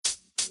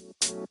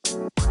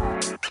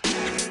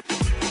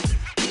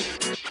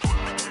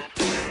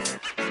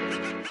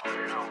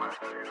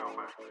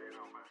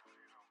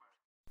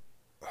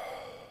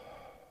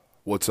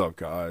What's up,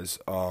 guys?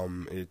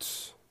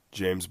 It's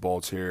James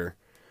Baltz here,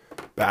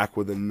 back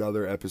with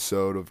another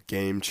episode of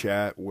Game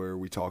Chat where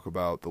we talk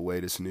about the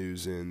latest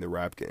news in the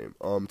rap game.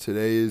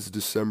 Today is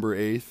December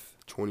 8th,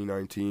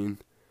 2019.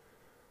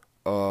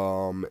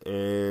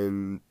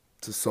 And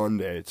it's a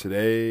Sunday.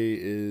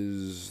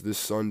 This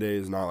Sunday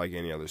is not like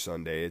any other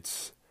Sunday.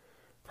 It's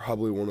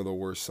probably one of the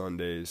worst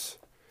Sundays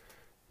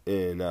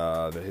in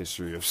the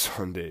history of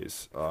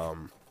Sundays.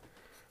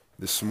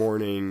 This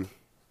morning,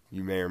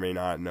 you may or may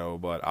not know,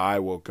 but I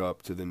woke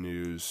up to the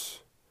news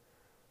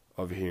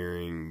of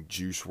hearing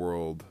Juice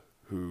WRLD,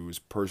 who is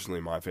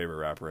personally my favorite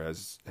rapper,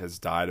 has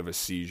died of a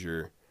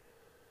seizure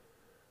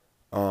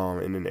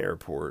in an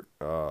airport,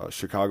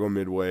 Chicago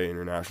Midway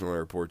International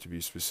Airport to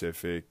be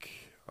specific.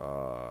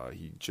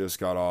 He just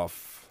got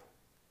off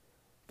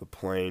the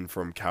plane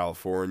from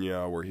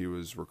California where he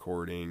was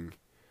recording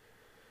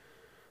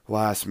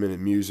last minute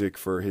music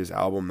for his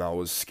album that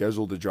was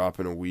scheduled to drop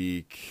in a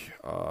week.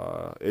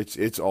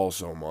 It's all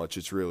so much.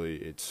 It's really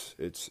it's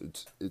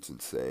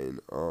insane.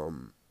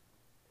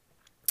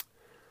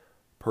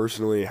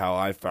 Personally, how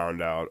I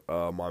found out,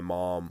 my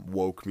mom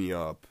woke me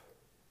up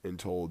and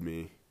told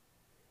me,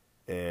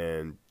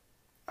 and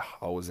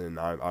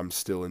I'm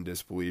still in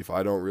disbelief.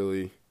 I don't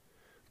really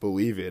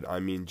believe it.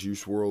 I mean,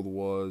 Juice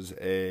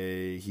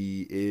WRLD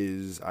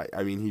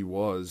he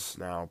was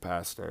now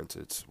past tense.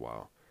 It's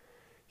wow.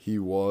 He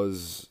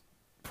was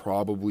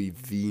probably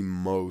the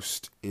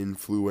most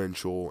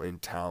influential and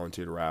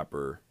talented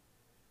rapper.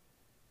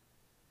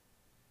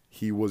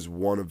 He was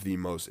one of the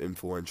most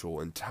influential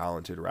and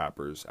talented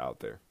rappers out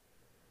there.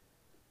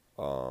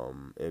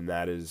 And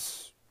that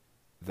is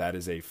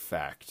a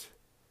fact.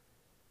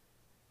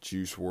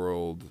 Juice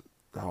WRLD,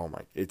 oh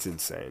my, it's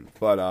insane.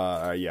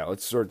 But yeah,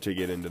 let's start to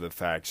get into the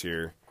facts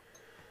here,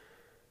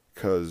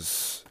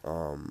 because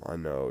I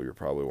know you're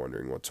probably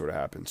wondering what sort of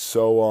happened.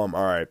 So all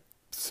right.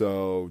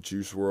 So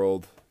Juice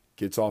WRLD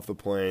gets off the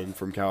plane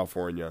from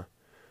California,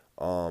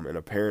 and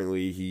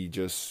apparently he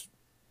just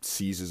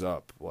seizes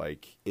up,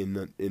 like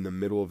in the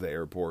middle of the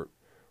airport,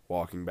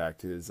 walking back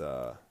to his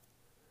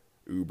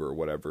Uber,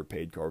 whatever,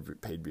 paid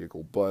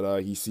vehicle.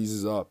 But he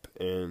seizes up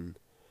and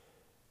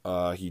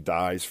he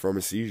dies from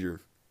a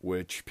seizure,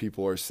 which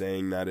people are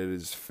saying that it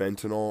is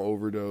fentanyl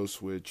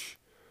overdose, which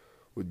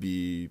would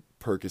be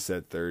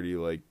Percocet 30,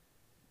 like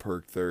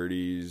Perk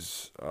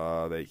 30s.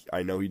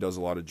 I know he does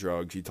a lot of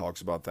drugs. He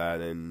talks about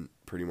that in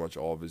pretty much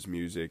all of his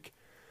music.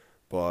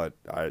 But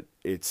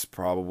it's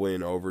probably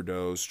an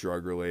overdose,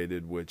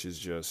 drug-related, which is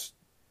just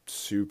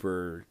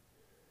super,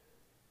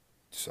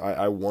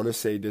 I want to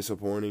say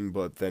disappointing,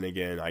 but then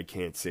again, I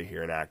can't sit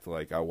here and act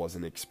like I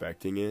wasn't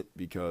expecting it,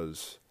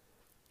 because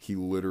he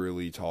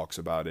literally talks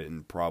about it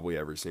in probably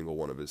every single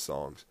one of his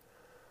songs.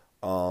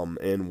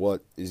 And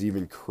what is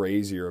even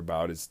crazier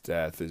about his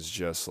death is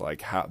just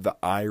like how the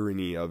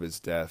irony of his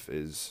death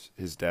is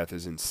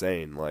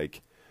insane.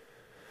 Like,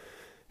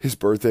 his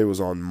birthday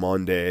was on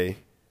Monday.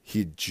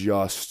 He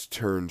just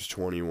turned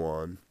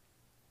 21,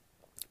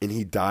 and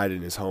he died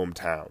in his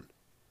hometown,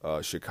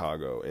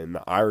 Chicago. And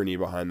the irony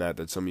behind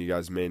that some of you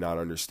guys may not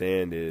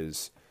understand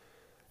is,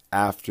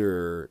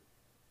 after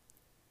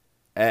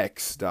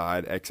X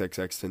died,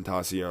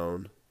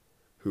 XXXTentacion,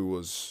 who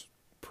was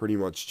pretty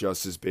much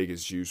just as big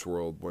as Juice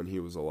WRLD when he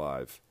was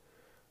alive.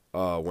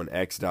 When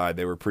X died,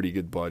 they were pretty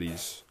good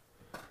buddies.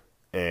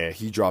 And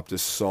he dropped a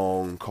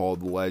song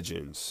called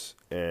Legends.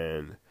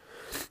 And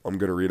I'm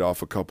going to read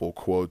off a couple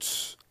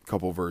quotes, a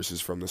couple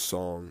verses from the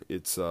song.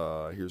 It's,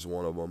 here's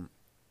one of them.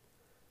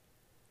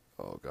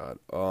 Oh, God.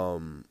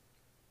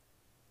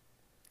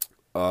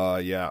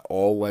 Yeah,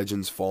 all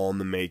legends fall in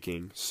the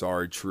making.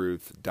 Sorry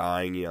truth,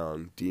 dying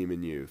young,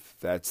 demon youth.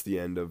 That's the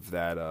end of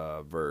that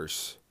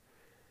verse.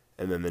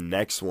 And then the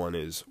next one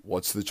is,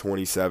 what's the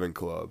 27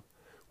 club?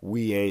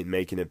 We ain't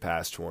making it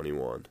past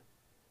 21.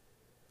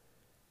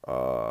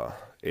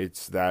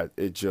 That's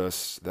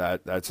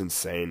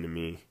insane to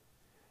me,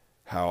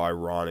 how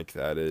ironic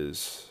that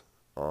is.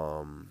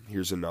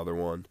 Here's another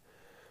one.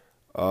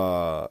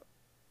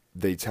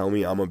 They tell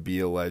me I'ma be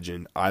a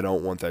legend. I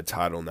don't want that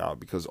title now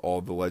because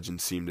all the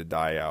legends seem to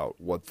die out.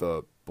 What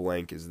the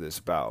blank is this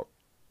about?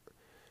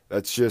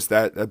 That's just,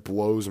 that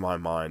blows my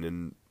mind.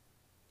 And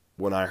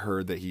when I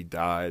heard that he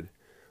died,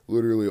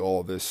 literally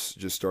all this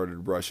just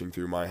started rushing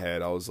through my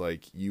head. I was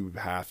like, you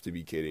have to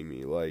be kidding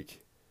me.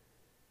 Like,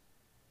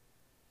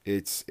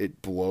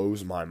 it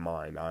blows my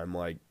mind. I'm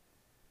like,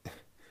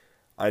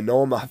 I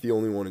know I'm not the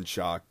only one in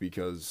shock,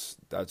 because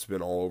that's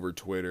been all over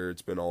Twitter,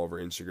 it's been all over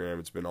Instagram,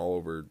 it's been all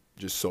over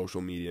just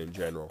social media in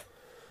general.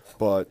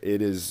 But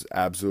it is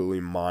absolutely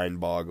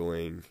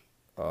mind-boggling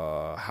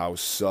how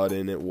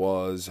sudden it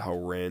was, how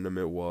random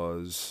it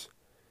was,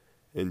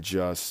 and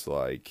just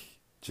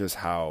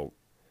how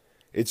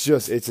it's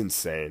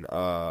insane.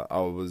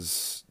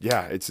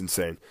 It's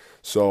insane.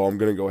 So I'm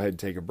going to go ahead and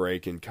take a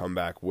break and come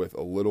back with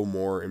a little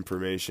more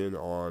information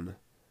on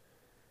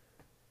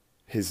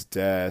his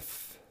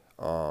death,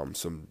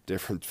 some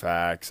different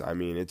facts. I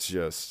mean, it's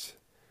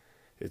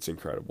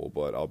incredible,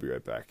 but I'll be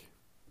right back.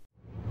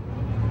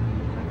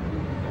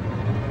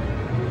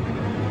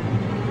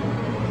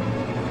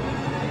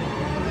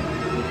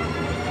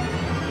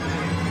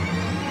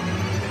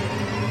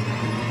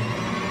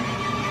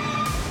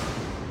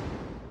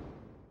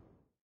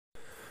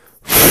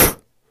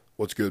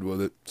 What's good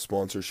with it?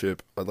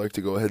 Sponsorship. I'd like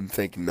to go ahead and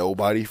thank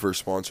nobody for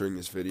sponsoring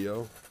this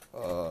video.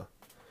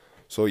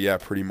 So yeah,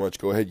 pretty much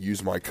go ahead,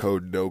 use my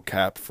code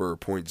NOCAP for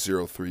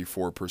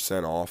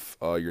 0.034% off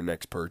your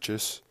next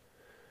purchase.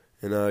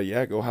 And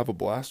yeah, go have a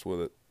blast with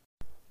it.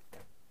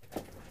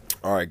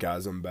 Alright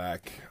guys, I'm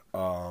back.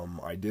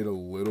 I did a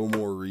little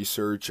more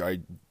research. I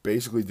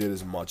basically did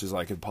as much as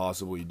I could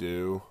possibly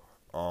do.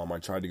 I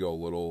tried to go a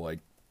little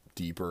like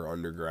deeper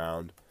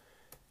underground.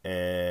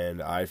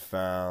 And I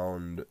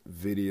found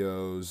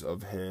videos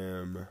of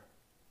him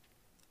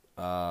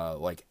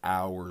like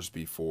hours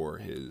before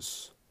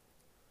his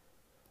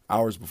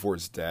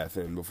death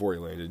and before he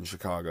landed in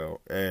Chicago.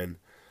 And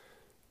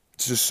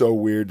it's just so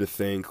weird to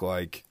think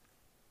like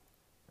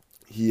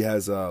he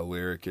has a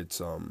lyric,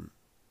 it's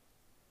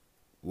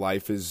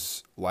life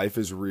is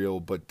real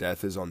but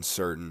death is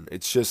uncertain.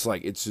 It's just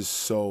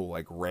so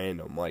like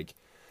random. Like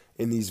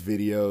in these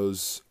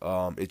videos,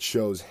 it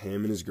shows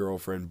him and his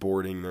girlfriend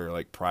boarding their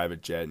like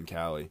private jet in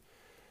Cali,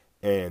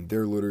 and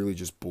they're literally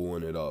just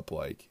bulling it up.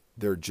 Like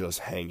they're just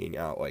hanging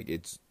out. Like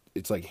it's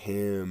like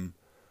him,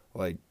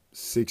 like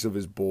 6 of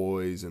his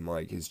boys and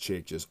like his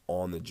chick just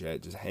on the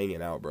jet, just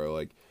hanging out, bro.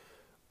 Like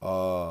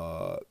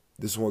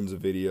this one's a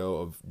video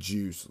of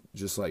Juice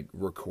just like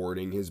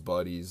recording his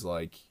buddies,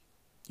 like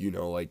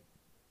like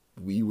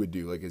we would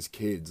do like as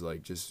kids,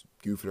 like just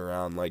goofing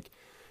around. Like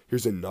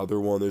here's another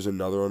one. There's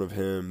another one of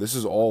him. This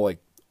is all like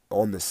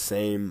on the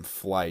same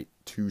flight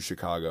to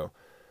Chicago.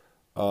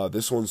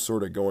 This one's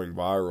sort of going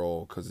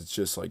viral because it's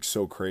just like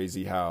so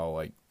crazy how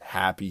like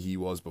happy he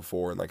was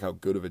before and like how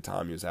good of a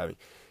time he was having.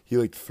 He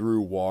like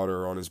threw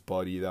water on his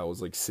buddy that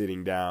was like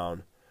sitting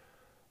down.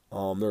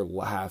 They're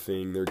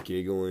laughing, they're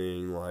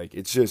giggling. Like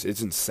it's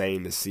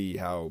insane to see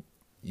how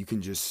you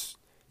can just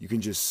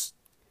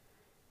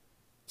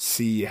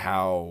see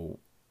how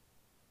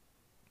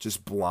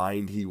just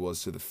blind he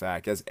was to the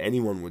fact, as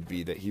anyone would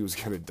be, that he was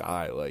gonna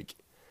die like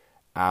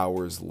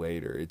hours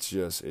later. It's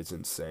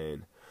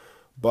insane.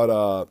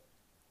 But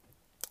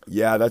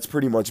yeah, that's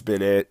pretty much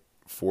been it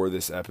for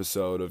this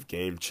episode of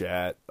Game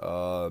Chat.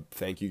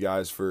 Thank you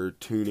guys for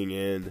tuning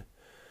in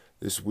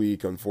this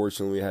week.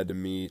 Unfortunately, we had to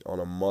meet on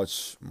a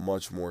much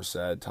more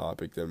sad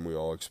topic than we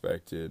all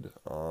expected.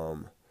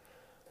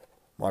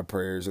 My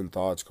prayers and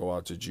thoughts go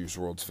out to Juice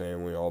WRLD's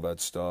family, all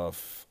that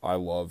stuff. I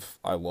love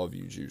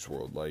you, Juice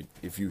WRLD. Like,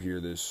 if you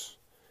hear this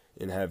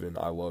in heaven,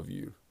 I love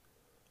you.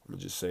 I'm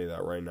gonna just say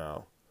that right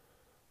now.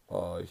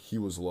 He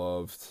was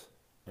loved.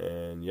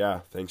 And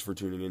yeah, thanks for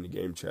tuning in to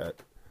Game Chat.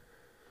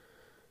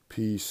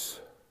 Peace.